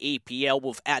up the EPL,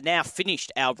 we've now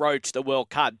finished our road to the World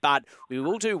Cup, but we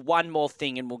will do one more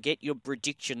thing and we'll get your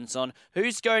predictions on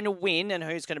who's going to win and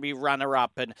who's going to be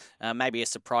runner-up and maybe a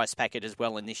surprise packet as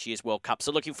well in this year's World Cup.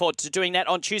 So looking forward to doing that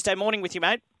on Tuesday morning with you,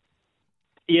 mate.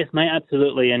 Yes, mate,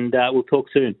 absolutely. And we'll talk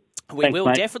soon. We Thanks, will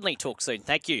mate. definitely talk soon.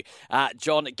 Thank you.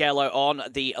 John Gallo on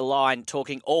the line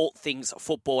talking all things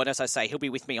football. And as I say, he'll be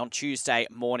with me on Tuesday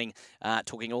morning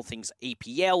talking all things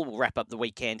EPL. We'll wrap up the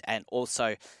weekend and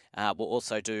also we'll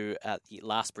also do the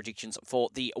last predictions for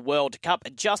the World Cup.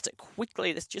 And just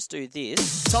quickly, let's just do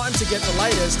this. Time to get the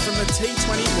latest from the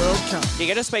T20 World Cup. You're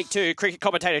going to speak to cricket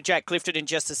commentator Jack Clifton in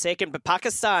just a second, but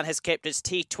Pakistan has kept its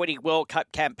T20 World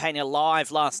Cup campaign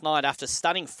alive last night after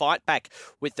stunning fight back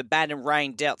with the bat and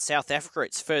rain dealt South Africa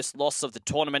its first loss of the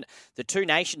tournament. The two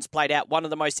nations played out one of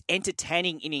the most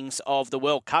entertaining innings of the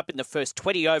World Cup in the first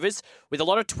 20 overs with a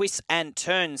lot of twists and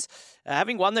turns.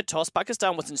 Having won the toss,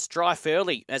 Pakistan was in strife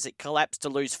early as it collapsed to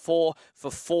lose 4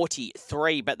 for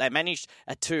 43, but they managed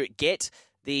to get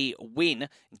the win,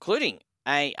 including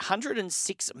a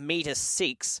 106-metre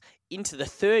 6 into the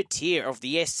third tier of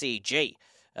the SCG.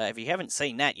 If you haven't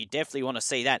seen that, you definitely want to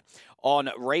see that on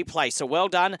replay. So well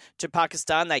done to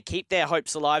Pakistan. They keep their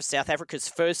hopes alive. South Africa's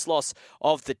first loss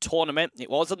of the tournament. It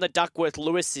was on the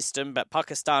Duckworth-Lewis system, but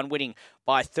Pakistan winning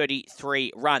by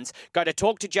 33 runs. Go to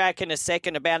talk to Jack in a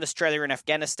second about Australia and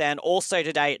Afghanistan. Also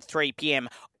today at 3 p.m,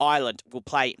 Ireland will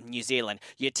play New Zealand.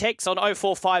 Your text on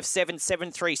 0457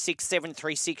 736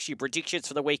 736. Your predictions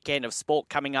for the weekend of sport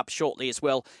coming up shortly as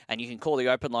well. And you can call the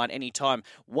open line anytime,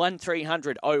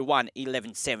 1300 01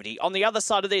 1170. On the other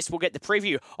side of this, we'll get the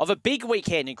preview of a big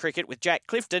weekend in cricket with Jack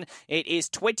Clifton. It is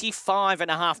 25 and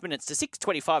a half minutes to 6,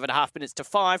 25 and a half minutes to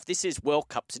 5. This is World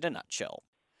Cups in a nutshell.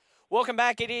 Welcome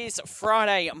back. It is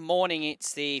Friday morning.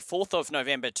 It's the 4th of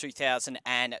November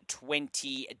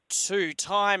 2022.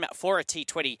 Time for a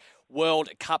T20 World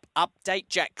Cup update.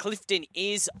 Jack Clifton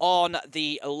is on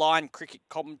the line, cricket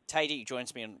commentator. He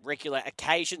joins me on regular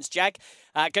occasions. Jack,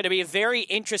 going to be a very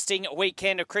interesting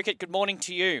weekend of cricket. Good morning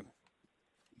to you.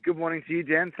 Good morning to you,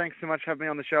 Dan. Thanks so much for having me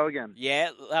on the show again.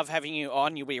 Yeah, love having you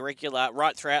on. You'll be a regular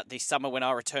right throughout this summer when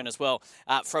I return as well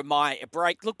from my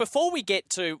break. Look, before we get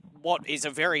to what is a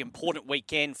very important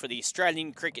weekend for the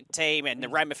Australian cricket team and the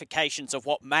ramifications of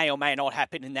what may or may not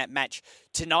happen in that match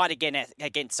tonight again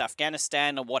against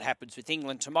Afghanistan or what happens with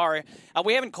England tomorrow,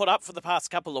 we haven't caught up for the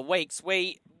past couple of weeks.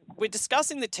 We're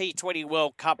discussing the T20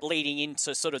 World Cup leading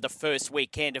into sort of the first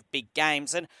weekend of big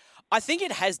games, and I think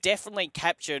it has definitely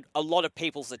captured a lot of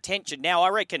people's attention. Now, I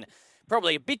reckon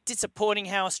probably a bit disappointing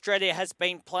how Australia has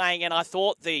been playing, and I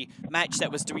thought the match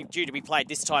that was due to be played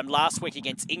this time last week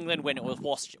against England when it was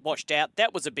washed out,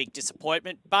 that was a big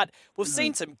disappointment. But we've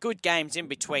seen some good games in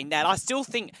between that. I still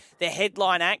think the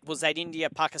headline act was that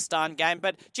India-Pakistan game,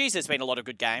 but geez, there's been a lot of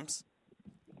good games.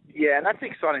 Yeah, and that's the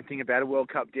exciting thing about a World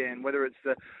Cup, Dan, whether it's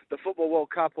the Football World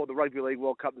Cup or the Rugby League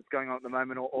World Cup that's going on at the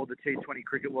moment or the T20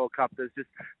 Cricket World Cup. There's just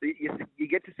you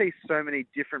get to see so many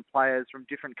different players from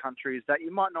different countries that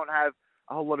you might not have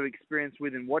a whole lot of experience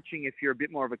with in watching if you're a bit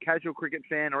more of a casual cricket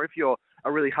fan, or if you're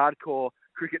a really hardcore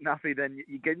cricket nuffy, then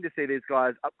you're getting to see these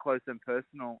guys up close and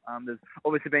personal. There's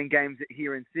obviously been games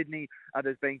here in Sydney.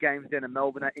 There's been games down in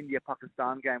Melbourne. That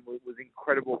India-Pakistan game was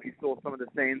incredible. If you saw some of the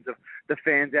scenes of the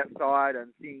fans outside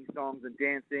and singing songs and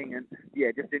dancing and,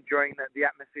 yeah, just enjoying the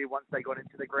atmosphere once they got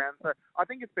into the ground. So I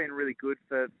think it's been really good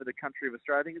for the country of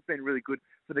Australia. I think it's been really good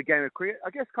for the game of cricket. I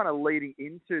guess kind of leading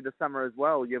into the summer as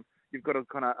well. You've got a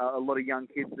lot of young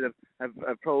kids that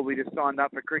have probably just signed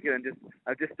up for cricket and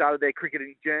have just started their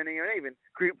cricketing journey, and even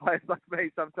cricket players like me,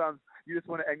 sometimes you just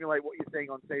want to emulate what you're seeing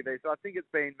on TV. So I think it's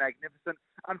been magnificent.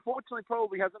 Unfortunately,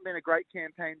 probably hasn't been a great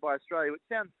campaign by Australia, which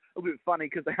sounds a little bit funny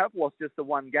because they have lost just the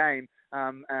one game,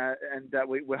 and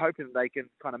we're hoping that they can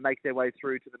kind of make their way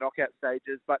through to the knockout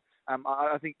stages. But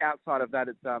I think outside of that,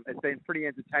 it's been pretty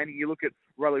entertaining. You look at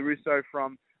Riley Russo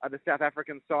from the South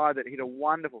African side that hit a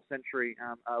wonderful century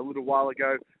a little while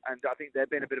ago, and I think they've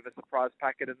been a bit of a surprise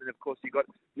packet. And then, of course, you've got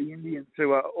the Indians,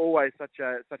 who are always such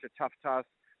a tough task,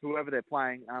 whoever they're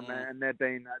playing, and they've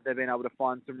been able to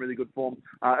find some really good form,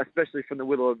 especially from the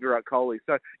will of Virat Kohli.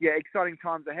 So, yeah, exciting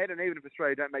times ahead. And even if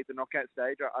Australia don't make the knockout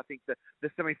stage, I think the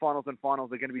semi-finals and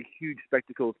finals are going to be huge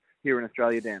spectacles here in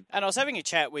Australia, Dan. And I was having a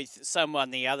chat with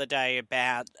someone the other day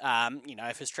about,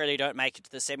 if Australia don't make it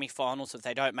to the semi-finals, if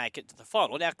they don't make it to the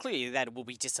final. Now, clearly that will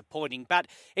be disappointing, but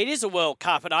it is a World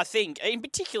Cup, and I think, in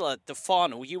particular, the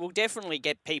final, you will definitely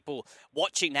get people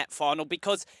watching that final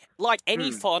because, like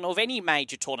any final of any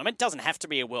major tournament, doesn't have to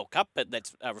be a World Cup, but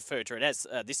let's refer to it as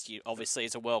this year, obviously,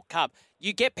 as a World Cup.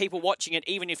 You get people watching it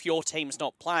even if your team's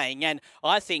not playing. And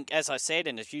I think, as I said,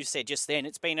 and as you said just then,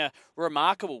 it's been a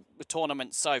remarkable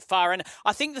tournament so far. And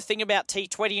I think the thing about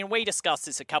T20, and we discussed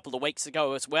this a couple of weeks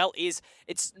ago as well, is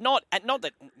it's not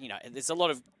that, there's a lot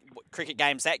of cricket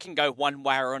games that can go one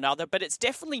way or another, but it's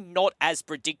definitely not as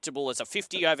predictable as a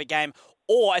 50-over game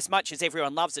or as much as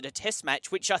everyone loves it, a test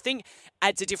match, which I think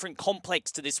adds a different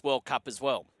complex to this World Cup as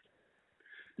well.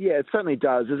 Yeah, it certainly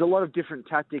does. There's a lot of different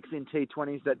tactics in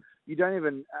T20s that you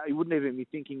wouldn't even be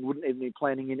thinking, wouldn't even be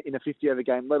planning in a 50-over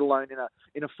game, let alone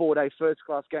in a 4-day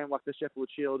first-class game like the Sheffield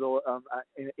Shield, or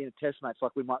in a test match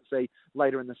like we might see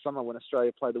later in the summer when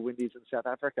Australia play the Windies in South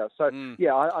Africa. So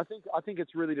yeah, I think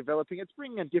it's really developing. It's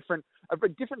bringing a different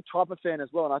type of fan as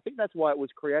well, and I think that's why it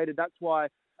was created. That's why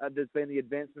there's been the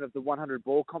advancement of the 100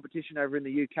 ball competition over in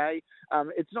the UK.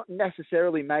 It's not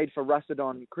necessarily made for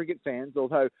rusted-on cricket fans,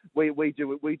 although we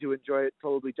do enjoy it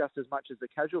probably just as much as the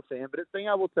casual fan. But it's being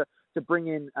able to bring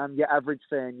in your average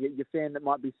fan, your fan that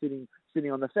might be sitting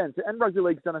on the fence. And Rugby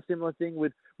League's done a similar thing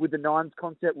with the nines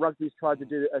concept. Rugby's tried to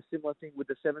do a similar thing with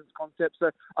the sevens concept.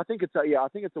 So I think it's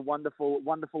a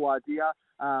wonderful idea.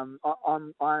 I'm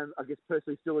I guess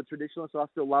personally still a traditionalist, so I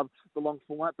still love the long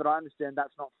format, but I understand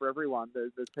that's not for everyone.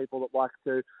 There's people that like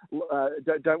to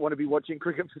don't want to be watching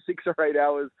cricket for 6 or 8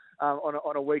 hours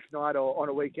on a weeknight or on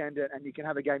a weekend, and you can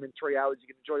have a game in 3 hours. You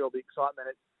can enjoy all the excitement.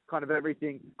 It's kind of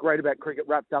everything great about cricket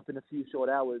wrapped up in a few short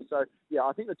hours. So yeah,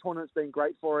 I think the tournament's been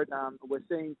great for it. We're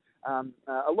seeing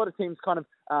a lot of teams kind of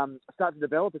start to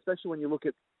develop, especially when you look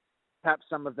at perhaps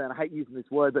some of them, I hate using this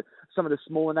word, but some of the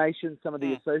smaller nations, some of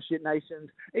the associate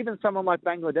nations, even someone like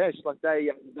Bangladesh, like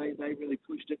they really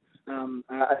pushed it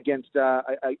against the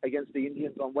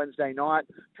Indians on Wednesday night.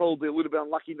 Probably a little bit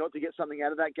unlucky not to get something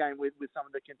out of that game with some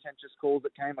of the contentious calls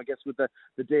that came, I guess, with the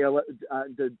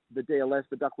DLS,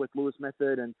 the Duckworth-Lewis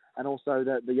method, and also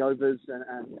the overs and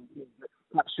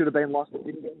perhaps should have been lost but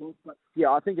didn't get lost. But yeah,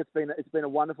 I think it's been a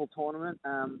wonderful tournament.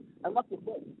 And like you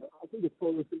said, I think it's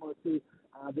probably similar to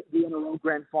the NRL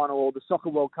Grand Final or the Soccer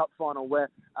World Cup Final, where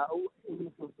even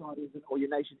if your side isn't or your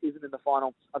nation isn't in the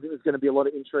final, I think there's going to be a lot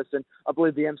of interest. And I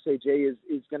believe the MCG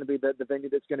is going to be the venue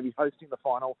that's going to be hosting the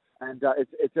final. And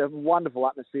it's a wonderful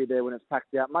atmosphere there when it's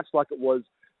packed out, much like it was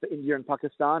for India and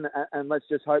Pakistan. And let's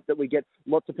just hope that we get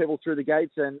lots of people through the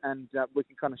gates and we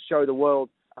can kind of show the world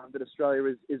that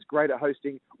Australia is great at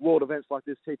hosting world events like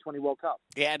this T20 World Cup.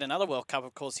 Yeah, and another World Cup,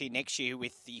 of course, here next year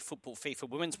with the Football FIFA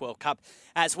Women's World Cup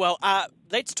as well.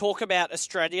 Let's talk about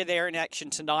Australia. They're in action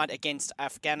tonight against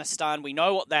Afghanistan. We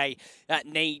know what they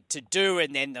need to do,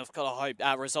 and then they've got to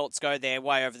hope results go their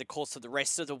way over the course of the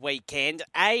rest of the weekend.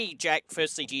 Jack,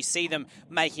 firstly, do you see them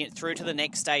making it through to the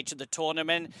next stage of the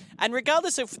tournament? And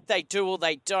regardless if they do or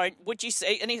they don't, would you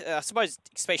see, and I suppose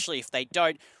especially if they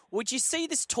don't, would you see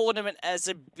this tournament as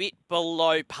a bit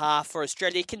below par for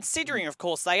Australia, considering, of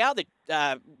course, they are the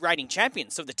reigning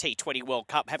champions of the T20 World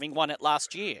Cup, having won it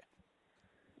last year?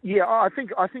 Yeah, I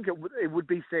think it would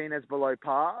be seen as below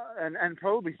par and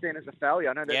probably seen as a failure.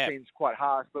 I know that seems quite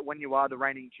harsh, but when you are the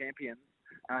reigning champions,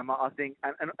 I think,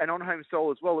 and on home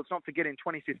soil as well, let's not forget in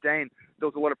 2015, there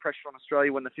was a lot of pressure on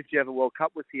Australia when the 50-over World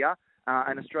Cup was here,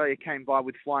 and Australia came by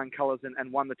with flying colours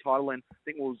and won the title, and I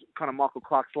think it was kind of Michael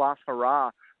Clark's last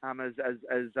hurrah as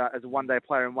a one-day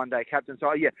player and one-day captain.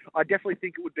 So, yeah, I definitely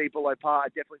think it would be below par. I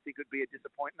definitely think it would be a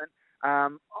disappointment.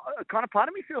 Kind of part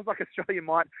of me feels like Australia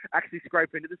might actually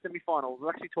scrape into the semi-finals. I'm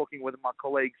actually talking with my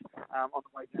colleagues on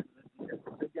the way down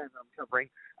to the game that I'm covering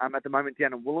at the moment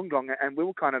down in Wollongong, and we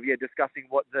were kind of discussing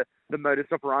what the modus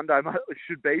operandi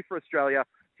should be for Australia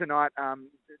tonight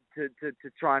to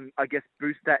try and, I guess,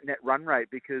 boost that net run rate,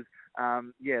 because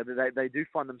they do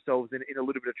find themselves in a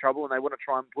little bit of trouble, and they want to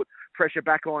try and put pressure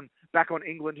back on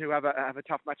England, who have a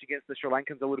tough match against the Sri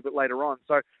Lankans a little bit later on.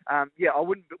 So I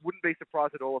wouldn't be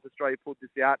surprised at all if Australia pulled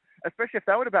this out, especially if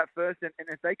they were to bat first and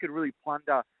if they could really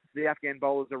plunder the Afghan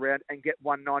bowlers around and get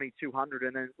 190, 200,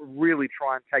 and then really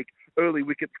try and take early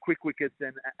wickets, quick wickets,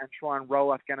 and try and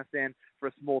roll Afghanistan for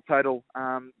a small total,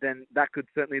 then that could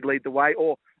certainly lead the way.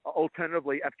 Or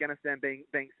alternatively, Afghanistan being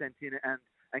sent in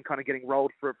and kind of getting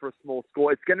rolled for a small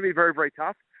score. It's going to be very, very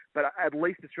tough, but at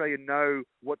least Australia know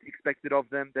what's expected of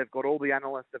them. They've got all the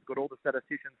analysts, they've got all the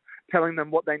statisticians telling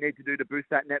them what they need to do to boost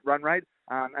that net run rate.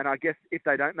 And I guess if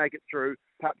they don't make it through,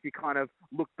 perhaps you kind of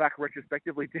look back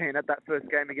retrospectively, Dan, at that first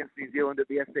game against New Zealand at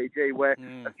the SCG, where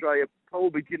Australia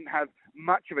probably didn't have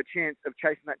much of a chance of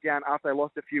chasing that down after they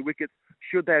lost a few wickets,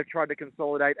 should they have tried to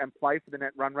consolidate and play for the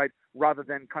net run rate rather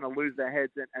than kind of lose their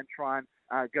heads and try and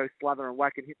go slather and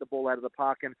whack and hit the ball out of the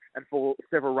park and fall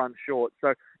several runs short.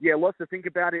 So, yeah, lots to think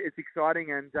about it. It's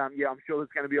exciting, and, I'm sure there's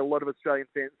going to be a lot of Australian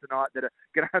fans tonight that are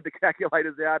going to have the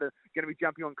calculators out and going to be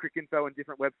jumping on Cricinfo and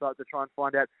different websites to try and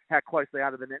find out how close they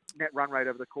are to the net run rate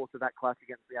over the course of that clash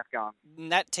against the Afghans.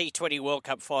 That T20 World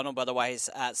Cup final, by the way, is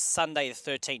Sunday the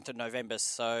 13th of November,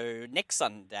 so next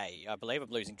Sunday, I believe. I'm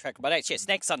losing track of my dates. Yes,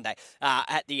 next Sunday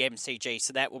at the MCG,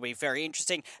 so that will be very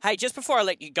interesting. Hey, just before I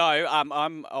let you go,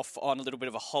 I'm off on a little bit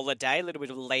of a holiday, a little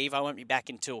bit of leave. I won't be back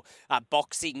until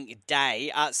Boxing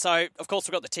Day. So, of course,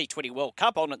 we've got the T20 World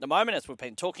Cup on at the moment, as we've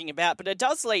been talking about, but it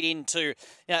does lead into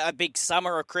a big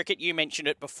summer of cricket. You mentioned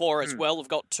it before as well. We've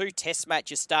got 2 test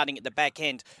matches starting at the back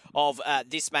end of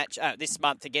this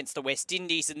month against the West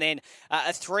Indies, and then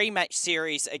a 3-match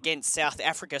series against South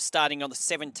Africa starting on the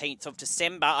 17th of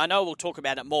December. I know we'll talk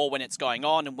about it more when it's going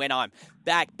on and when I'm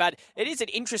back, but it is an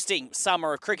interesting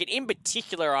summer of cricket. In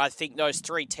particular, I think those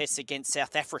 3 tests against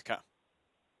South Africa.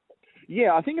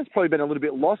 Yeah, I think it's probably been a little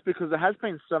bit lost because there has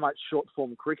been so much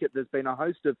short-form cricket. There's been a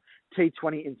host of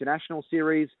T20 international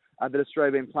series that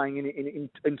Australia have been playing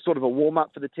in sort of a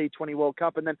warm-up for the T20 World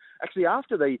Cup. And then actually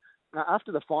after the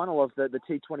final of the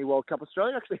T20 World Cup,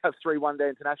 Australia actually have 3 one-day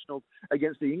internationals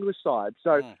against the English side.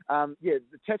 So, the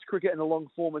Test cricket in the long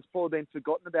form has probably been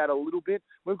forgotten about a little bit.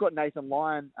 We've got Nathan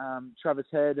Lyon, Travis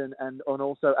Head, and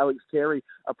also Alex Carey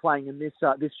are playing in this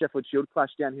Sheffield Shield clash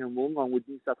down here in Wollongong with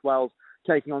New South Wales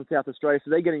taking on South Australia.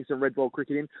 So they're getting some red ball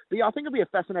cricket in. But yeah, I think it'll be a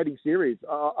fascinating series.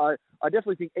 I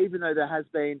definitely think even though there has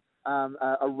been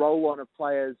a roll-on of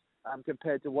players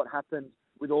compared to what happened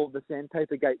with all the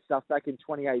Sandpaper Gate stuff back in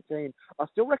 2018, I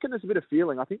still reckon there's a bit of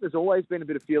feeling. I think there's always been a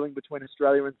bit of feeling between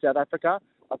Australia and South Africa.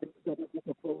 I think South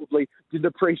Africa probably didn't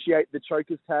appreciate the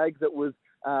chokers tag that was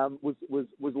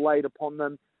laid upon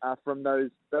them from those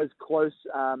close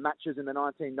matches in the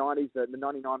 1990s, the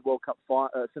 99 World Cup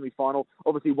semi-final.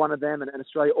 Obviously one of them, and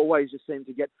Australia always just seemed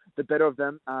to get the better of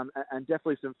them, and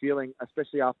definitely some feeling,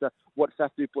 especially after what Faf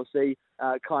du Plessis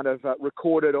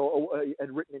recorded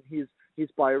and written in his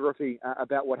biography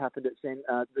about what happened at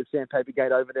the Sandpaper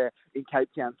Gate over there in Cape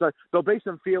Town. So there'll be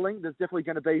some feeling. There's definitely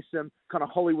going to be some kind of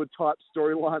Hollywood-type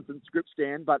storylines and script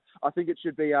stand, but I think it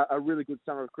should be a really good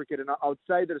summer of cricket. And I would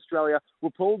say that Australia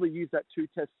will probably use that 2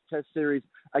 test series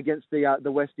against the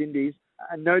West Indies.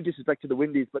 And no disrespect to the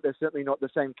Windies, but they're certainly not the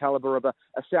same calibre of a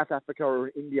South Africa or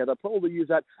an India. They'll probably use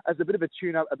that as a bit of a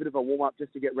tune-up, a bit of a warm-up,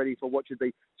 just to get ready for what should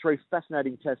be 3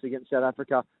 fascinating tests against South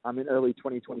Africa in early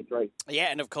 2023. Yeah,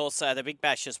 and of course the Big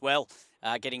Bash as well,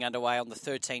 getting underway on the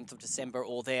 13th of December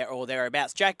or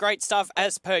thereabouts. Jack, great stuff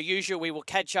as per usual. We will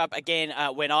catch up again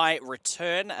when I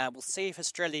return. We'll see if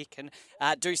Australia can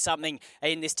do something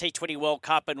in this T20 World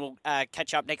Cup, and we'll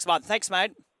catch up next month. Thanks,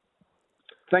 mate.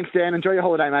 Thanks, Dan. Enjoy your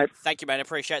holiday, mate. Thank you, mate.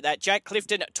 Appreciate that. Jack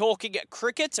Clifton talking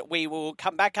cricket. We will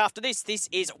come back after this. This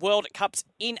is World Cups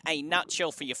in a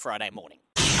nutshell for your Friday morning.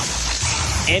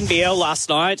 NBL last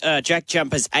night, Jack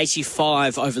Jumpers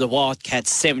 85 over the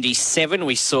Wildcats 77.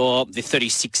 We saw the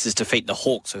 36ers defeat the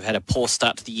Hawks, who've had a poor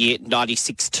start to the year,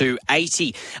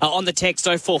 96-80. On the text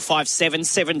 0457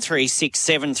 736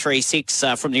 736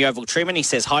 from the Oval Trim, and he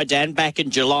says, "Hi Dan, back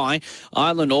in July,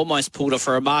 Ireland almost pulled off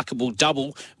a remarkable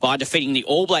double by defeating the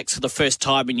All Blacks for the first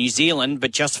time in New Zealand,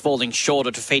 but just falling short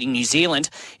of defeating New Zealand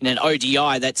in an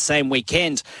ODI that same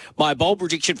weekend. My bold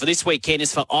prediction for this weekend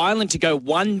is for Ireland to go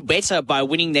one better by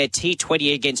winning their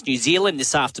T20 against New Zealand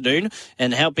this afternoon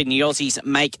and helping the Aussies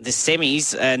make the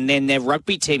semis, and then their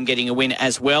rugby team getting a win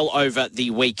as well over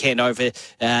the weekend over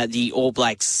the All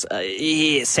Blacks.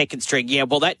 Second string. Yeah,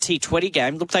 well, that T20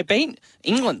 game, look, they beat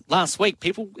England last week.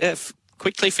 People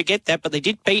quickly forget that, but they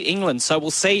did beat England, so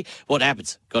we'll see what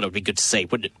happens. God, it would be good to see.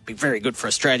 Wouldn't it be very good for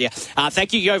Australia?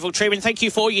 Thank you, Yeovil Treatment. Thank you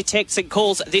for all your texts and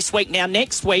calls this week. Now,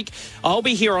 next week, I'll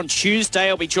be here on Tuesday.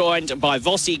 I'll be joined by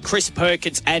Vossi, Chris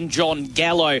Perkins and John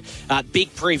Gallo.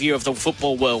 Big preview of the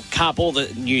Football World Cup, all the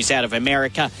news out of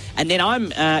America. And then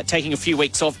I'm taking a few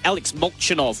weeks off. Alex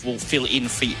Molchanov will fill in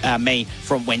for me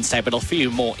from Wednesday, but I'll fill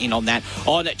you more in on that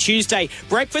on Tuesday.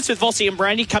 Breakfast with Vossi and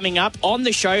Brandy coming up on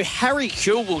the show. Harry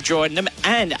Kuehl will join them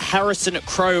and Harrison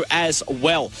Crowe as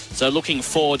well. So looking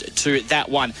forward to that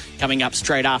one coming up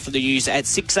straight after the news at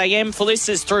 6 a.m. For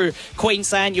listeners through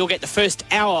Queensland, you'll get the first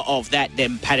hour of that,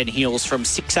 them Pattern Heels from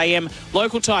 6 a.m.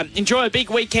 local time. Enjoy a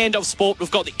big weekend of sport. We've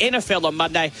got the NFL on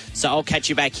Monday, so I'll catch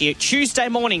you back here Tuesday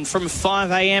morning from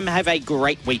 5 a.m. Have a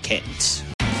great weekend.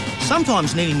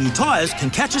 Sometimes needing new tyres can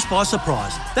catch us by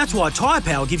surprise. That's why Tyre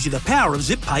Power gives you the power of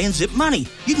Zip Pay and Zip Money.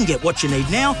 You can get what you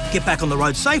need now, get back on the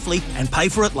road safely and pay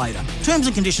for it later. Terms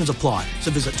and conditions apply.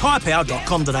 So visit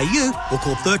tyrepower.com.au or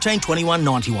call 13 21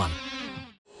 91.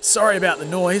 Sorry about the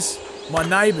noise. My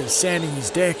neighbour's sanding his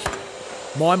deck.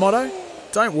 My motto?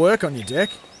 Don't work on your deck.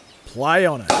 Play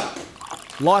on it.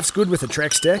 Life's good with a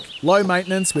Trex deck. Low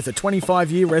maintenance with a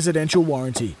 25-year residential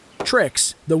warranty.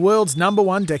 Trex, the world's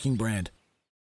 #1 decking brand.